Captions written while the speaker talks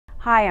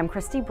Hi, I'm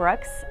Christy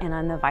Brooks, and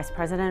I'm the Vice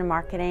President of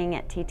Marketing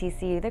at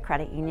TTCU, the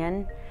credit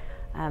union.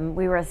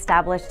 We were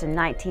established in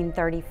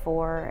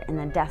 1934 in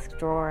the desk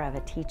drawer of a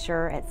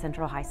teacher at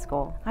Central High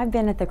School. I've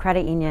been at the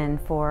credit union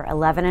for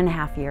 11 and a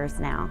half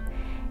years now.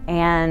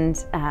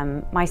 And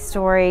my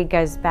story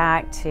goes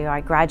back to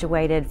I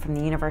graduated from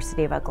the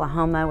University of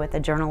Oklahoma with a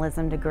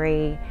journalism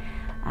degree.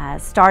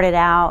 Started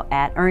out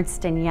at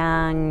Ernst &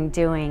 Young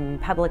doing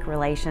public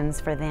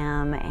relations for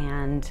them,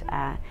 and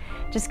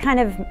just kind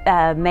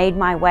of made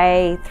my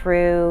way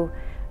through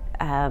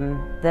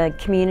the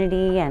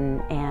community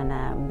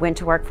and went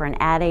to work for an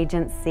ad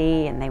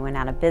agency, and they went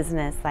out of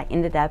business. I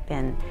ended up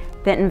in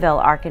Bentonville,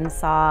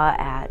 Arkansas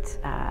at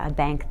a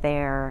bank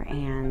there,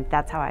 and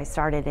that's how I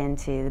started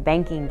into the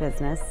banking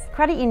business.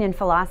 Credit union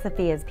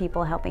philosophy is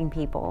people helping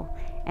people,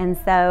 and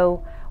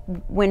so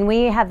when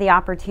we have the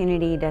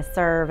opportunity to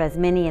serve as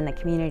many in the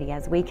community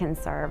as we can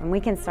serve, and we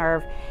can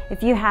serve,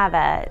 if you have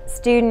a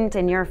student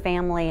in your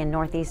family in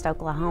Northeast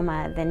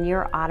Oklahoma, then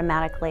you're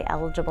automatically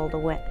eligible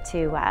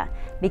to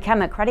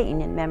become a credit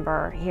union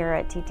member here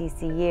at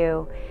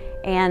TTCU.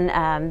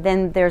 And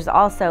then there's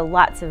also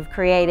lots of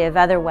creative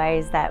other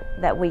ways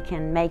that we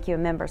can make you a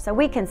member. So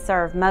we can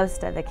serve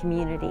most of the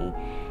community.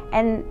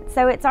 And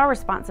so it's our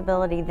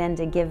responsibility then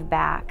to give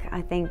back.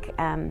 I think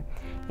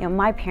you know,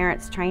 my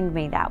parents trained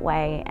me that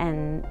way,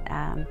 and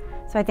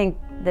so I think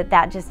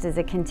that just is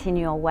a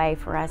continual way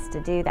for us to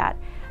do that.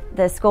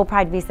 The School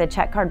Pride Visa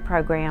check card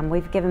program,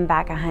 we've given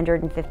back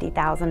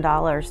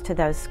 $150,000 to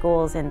those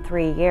schools in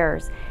 3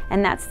 years,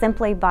 and that's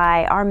simply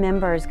by our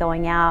members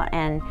going out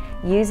and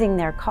using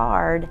their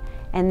card,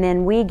 and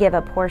then we give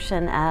a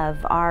portion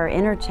of our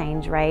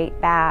interchange rate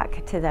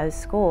back to those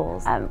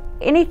schools.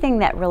 Anything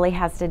that really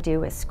has to do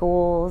with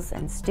schools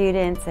and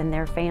students and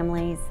their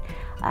families.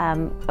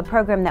 A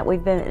program that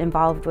we've been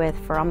involved with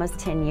for almost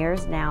 10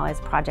 years now is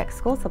Project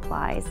School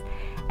Supplies,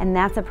 and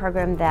that's a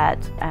program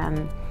that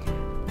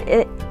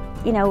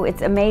you know,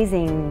 it's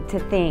amazing to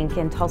think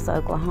in Tulsa,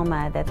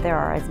 Oklahoma, that there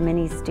are as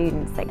many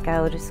students that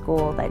go to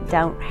school that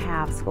don't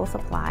have school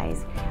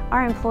supplies.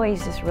 Our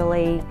employees just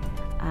really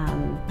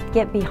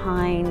get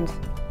behind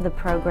the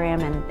program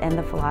and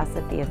the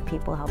philosophy of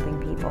people helping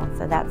people.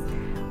 So that's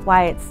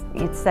why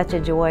it's such a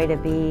joy to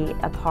be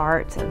a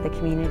part of the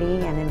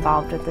community and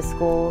involved with the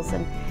schools.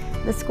 And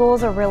the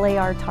schools are really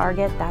our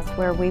target. That's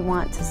where we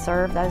want to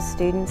serve those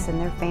students and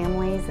their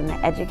families and the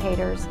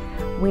educators.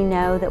 We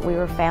know that we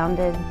were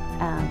founded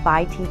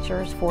by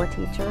teachers, for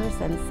teachers,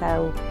 and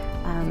so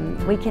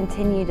we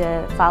continue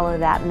to follow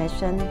that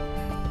mission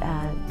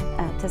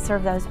to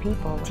serve those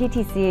people.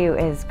 TTCU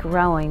is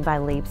growing by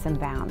leaps and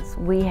bounds.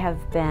 We have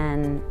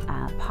been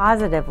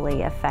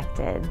positively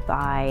affected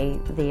by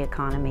the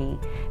economy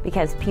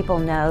because people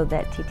know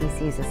that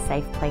TTCU is a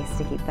safe place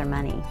to keep their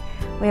money.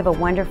 We have a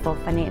wonderful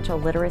financial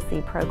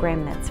literacy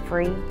program that's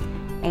free,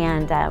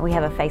 and we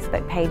have a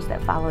Facebook page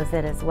that follows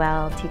it as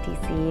well,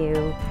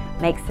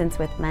 TTCU Makes Sense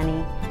with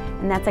Money,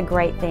 and that's a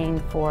great thing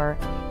for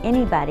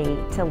anybody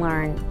to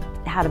learn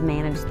how to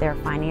manage their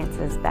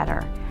finances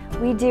better.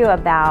 We do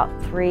about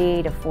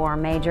 3 to 4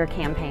 major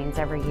campaigns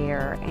every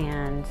year,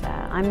 and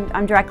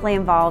I'm directly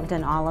involved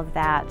in all of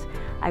that.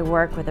 I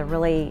work with a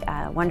really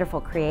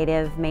wonderful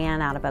creative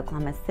man out of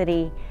Oklahoma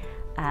City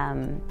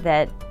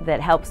that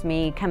helps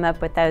me come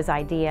up with those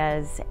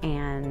ideas,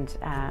 and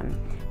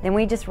then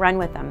we just run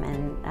with them.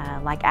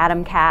 And like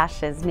Adam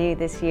Cash is new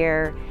this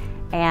year,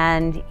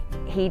 and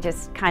he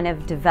just kind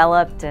of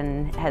developed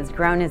and has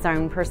grown his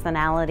own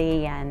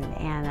personality, and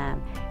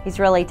he's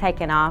really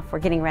taken off. We're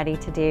getting ready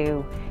to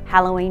do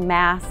Halloween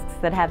masks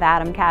that have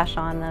Adam Cash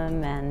on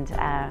them,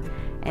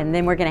 and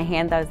then we're going to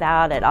hand those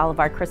out at all of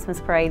our Christmas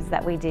parades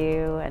that we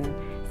do. And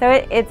so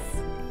it's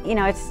you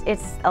know,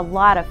 it's a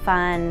lot of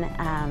fun,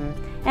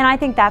 and I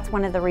think that's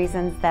one of the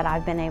reasons that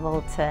I've been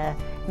able to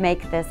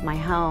make this my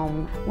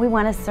home. We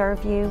want to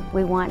serve you.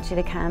 We want you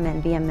to come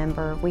and be a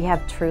member. We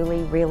have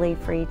truly, really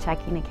free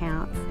checking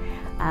accounts.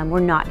 We're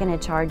not going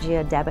to charge you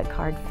a debit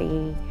card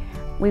fee.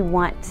 We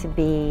want to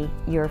be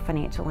your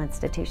financial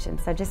institution.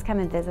 So just come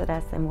and visit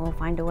us, and we'll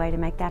find a way to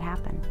make that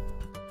happen.